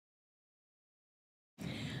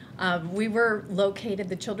We were located,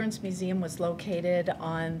 the Children's Museum was located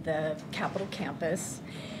on the Capitol campus.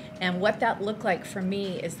 And what that looked like for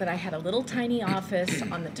me is that I had a little tiny office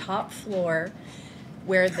on the top floor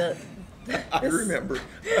where I remember.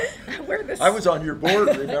 where the, I was on your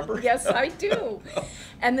board, remember? Yes, I do.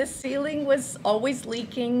 And the ceiling was always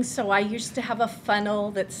leaking, so I used to have a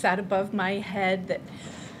funnel that sat above my head that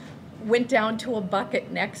went down to a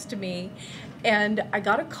bucket next to me. And I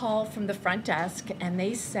got a call from the front desk, and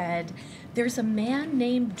they said, "There's a man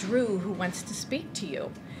named Drew who wants to speak to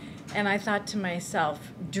you." And I thought to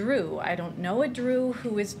myself, Drew? I don't know a Drew.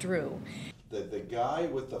 Who is Drew? The guy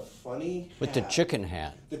with the funny hat. With the chicken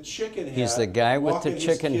hat. The chicken hat. He's the guy with the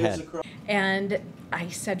chicken hat. And I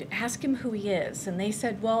said, ask him who he is. And they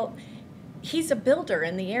said, well, he's a builder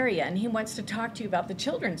in the area, and he wants to talk to you about the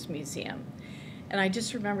Children's Museum. And I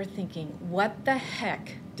just remember thinking, what the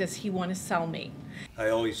heck does he want to sell me? I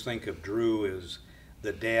always think of Drew as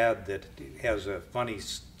the dad that has a funny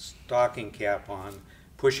stocking cap on,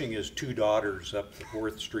 pushing his two daughters up the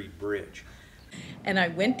 4th Street Bridge. And I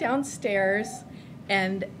went downstairs,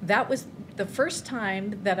 and that was the first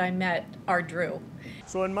time that I met our Drew.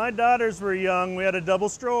 So when my daughters were young, we had a double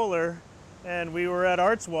stroller, and we were at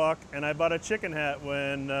Arts Walk, and I bought a chicken hat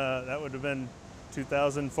when that would have been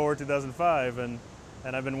 2004, 2005, and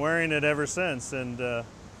I've been wearing it ever since. And to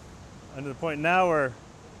the point now where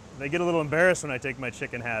they get a little embarrassed when I take my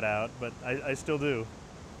chicken hat out, but I still do.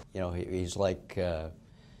 You know, he's like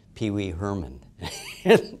Pee Wee Herman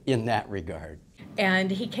in that regard.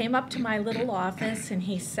 And he came up to my little office, and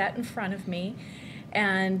he sat in front of me,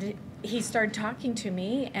 and he started talking to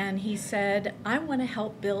me, and he said, I want to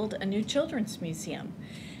help build a new children's museum.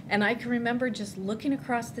 And I can remember just looking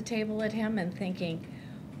across the table at him and thinking,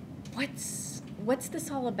 what's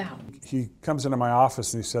this all about? He comes into my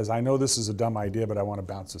office and he says, I know this is a dumb idea, but I want to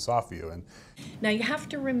bounce this off you. And now you have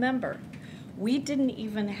to remember, we didn't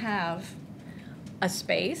even have a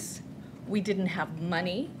space, we didn't have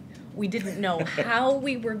money, we didn't know how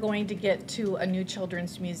we were going to get to a new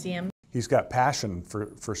children's museum. He's got passion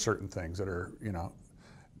for certain things that are, you know,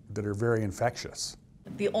 that are very infectious.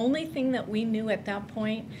 The only thing that we knew at that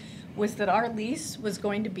point was that our lease was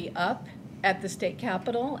going to be up at the state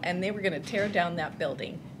capitol, and they were going to tear down that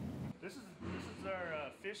building. This is our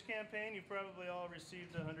fish campaign. You probably all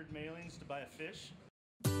received 100 mailings to buy a fish.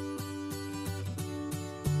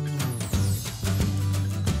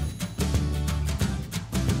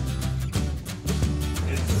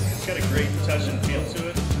 It's got a great touch and feel to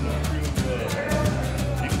it.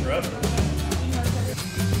 Big rub.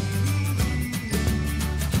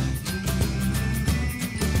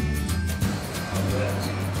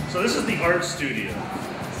 So this is the art studio.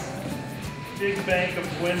 Big bank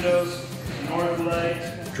of windows, north light.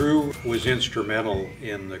 Drew was instrumental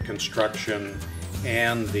in the construction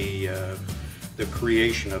and the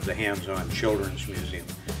creation of the Hands-On Children's Museum.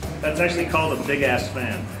 That's actually called a big-ass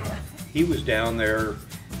fan. He was down there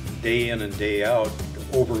day in and day out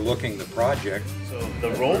overlooking the project. So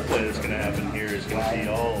the role play that's going to happen here is going to be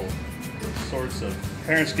all sorts of,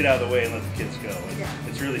 parents get out of the way and let the kids go. And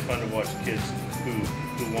it's really fun to watch kids who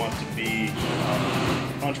want to be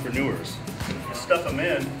entrepreneurs. You stuff them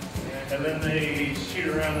in, and then they shoot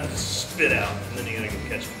around and spit out, and then you gotta go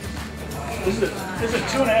catch them. This is a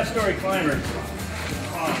 2.5-story climber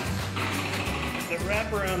that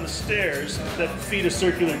wrap around the stairs that feed a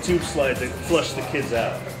circular tube slide that flush the kids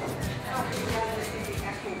out.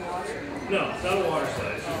 No, it's not a water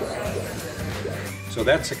slide. So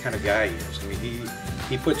that's the kind of guy he is. I mean,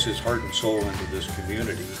 he puts his heart and soul into this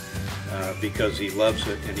community because he loves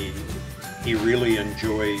it, and he really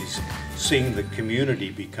enjoys seeing the community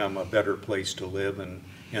become a better place to live and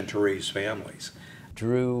to raise families.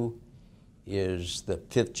 Drew is the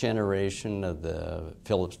 5th generation of the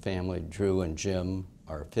Phillips family. Drew and Jim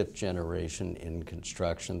are 5th generation in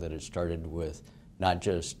construction that has started with not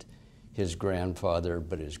just his grandfather,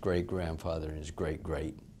 but his great-grandfather and his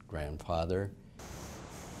great-great-grandfather.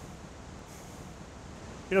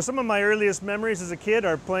 You know, some of my earliest memories as a kid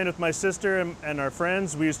are playing with my sister and our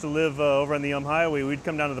friends. We used to live over on the Highway. We'd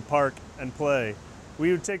come down to the park and play.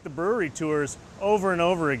 We would take the brewery tours over and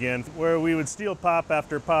over again, where we would steal pop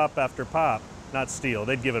after pop after pop. Not steal,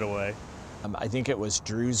 they'd give it away. I think it was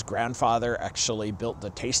Drew's grandfather actually built the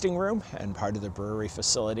tasting room and part of the brewery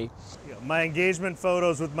facility. You know, my engagement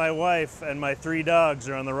photos with my wife and my 3 dogs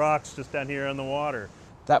are on the rocks just down here on the water.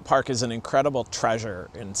 That park is an incredible treasure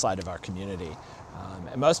inside of our community.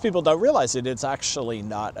 And most people don't realize it. It's actually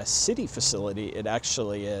not a city facility. It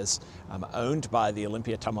actually is owned by the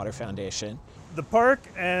Olympia Tumwater Foundation. The park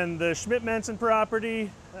and the Schmidt-Manson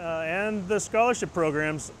property and the scholarship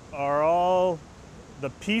programs are all the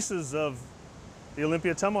pieces of the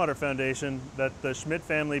Olympia Tumwater Foundation that the Schmidt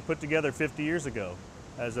family put together 50 years ago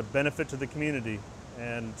as a benefit to the community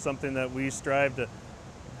and something that we strive to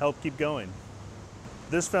help keep going.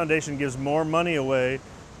 This foundation gives more money away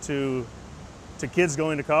to kids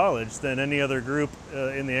going to college than any other group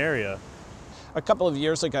in the area. A couple of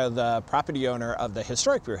years ago, the property owner of the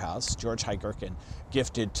historic brew house, George Hygurkin,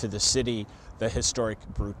 gifted to the city the historic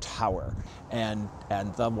brew tower, and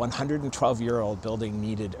the 112-year-old building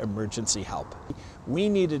needed emergency help. We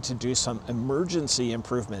needed to do some emergency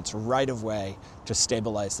improvements right away to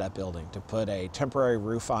stabilize that building, to put a temporary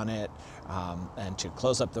roof on it, and to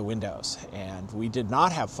close up the windows. And we did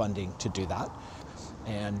not have funding to do that.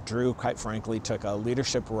 And Drew, quite frankly, took a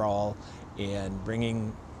leadership role in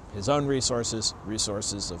bringing his own resources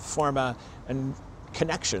of Forma, and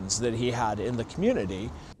connections that he had in the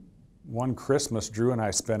community. One Christmas, Drew and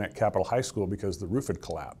I spent at Capitol High School because the roof had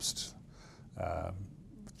collapsed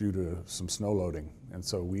due to some snow loading. And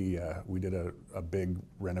so we did a big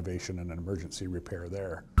renovation and an emergency repair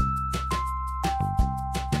there.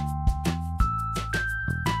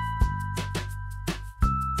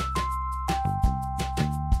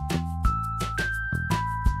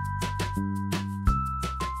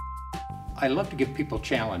 I love to give people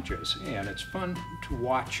challenges, and it's fun to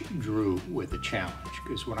watch Drew with a challenge,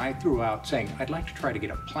 because when I threw out saying, I'd like to try to get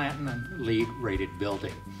a platinum LEED rated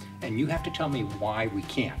building, and you have to tell me why we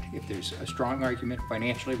can't. If there's a strong argument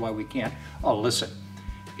financially why we can't, I'll listen.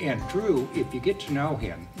 And Drew, if you get to know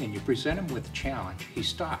him and you present him with a challenge, he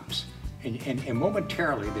stops. And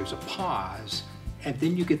momentarily there's a pause, and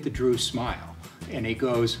then you get the Drew smile. And he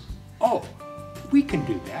goes, oh, we can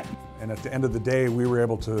do that. And at the end of the day, we were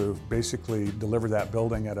able to basically deliver that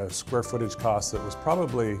building at a square footage cost that was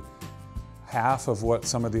probably half of what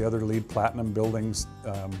some of the other LEED Platinum buildings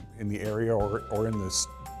in the area or in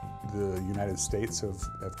the United States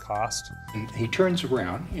have cost. And he turns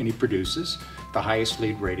around and he produces the highest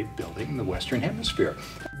LEED rated building in the Western Hemisphere.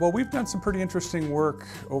 Well, we've done some pretty interesting work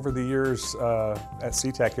over the years at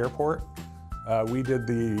SeaTac Airport. We did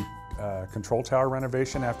the control tower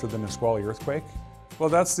renovation after the Nisqually earthquake. Well,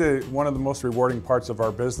 that's one of the most rewarding parts of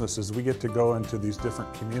our business is we get to go into these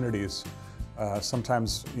different communities,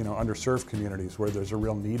 sometimes underserved communities where there's a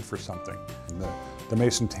real need for something. And the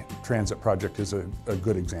Mason Transit project is a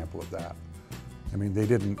good example of that. I mean, they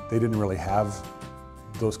didn't really have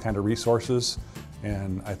those kind of resources,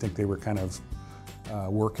 and I think they were kind of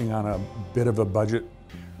working on a bit of a budget.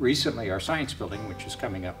 Recently, our science building, which is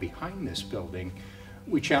coming up behind this building,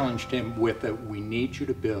 we challenged him with we need you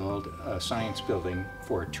to build a science building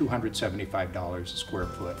for $275 a square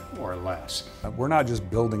foot or less. We're not just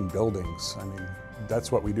building buildings. I mean,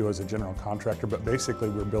 that's what we do as a general contractor, but basically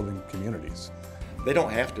we're building communities. They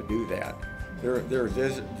don't have to do that. They're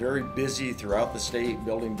very busy throughout the state,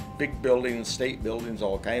 building big buildings, state buildings,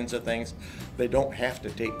 all kinds of things. They don't have to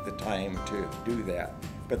take the time to do that,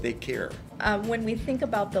 but they care. When we think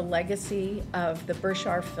about the legacy of the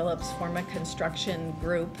Phillips Forma Construction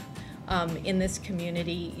Group in this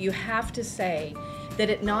community, you have to say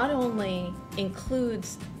that it not only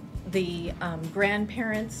includes the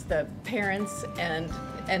grandparents, the parents, and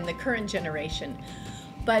the current generation,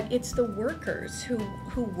 but it's the workers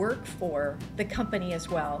who work for the company as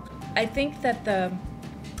well. I think that the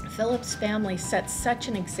Phillips family sets such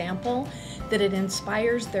an example that it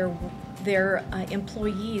inspires their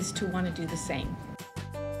employees to want to do the same.